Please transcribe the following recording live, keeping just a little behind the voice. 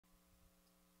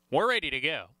We're ready to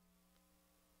go.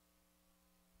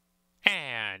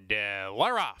 And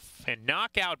we're off. And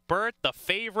Knockout Bert, the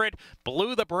favorite,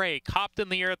 blew the brake, hopped in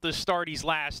the air at the start. He's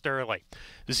last early.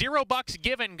 $0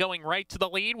 given going right to the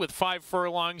lead with 5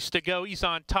 furlongs to go. He's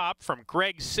on top from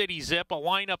Greg City Zip. A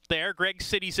lineup there. Greg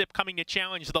City Zip coming to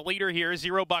challenge the leader here.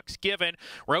 $0 given.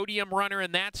 Rhodium Runner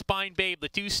and That Spine Babe, the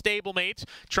two stablemates,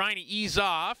 trying to ease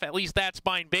off. At least That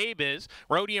Spine Babe is.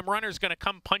 Rhodium Runner's going to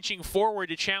come punching forward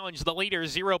to challenge the leader.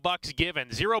 $0 given.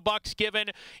 $0 given.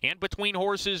 And between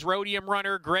horses, Rhodium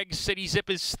Runner, Greg City Zip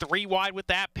is 3 wide with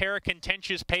that pair.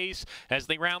 Contentious pace as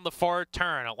they round the far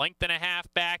turn. A length and a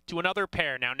half back to another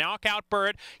pair. Now Knockout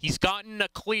Bert, he's gotten a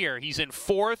clear. He's in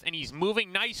 4th and he's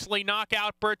moving nicely.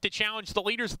 Knockout Bert to challenge the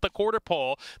leaders at the quarter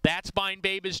pole. That Spine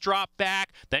Babe is dropped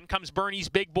back. Then comes Bernie's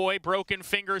Big Boy. Broken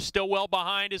Fingers still well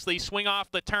behind as they swing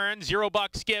off the turn.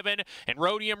 $0 given. And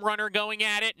Rhodium Runner going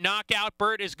at it. Knockout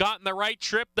Bert has gotten the right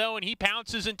trip though, and he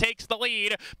pounces and takes the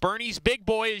lead. Bernie's Big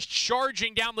Boy is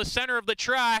charging down the center of the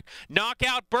track.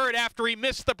 Knockout Bert, after he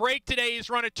missed the break today,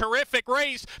 has run a terrific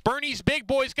race. Bernie's Big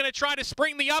Boy is going to try to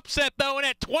spring the upset though, and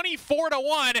at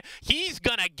 24-1, he's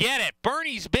going to get it.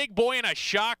 Bernie's Big Boy in a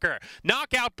shocker.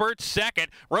 Knockout Bert second.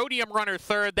 Rhodium Runner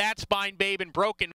third. That Spine Babe and Broken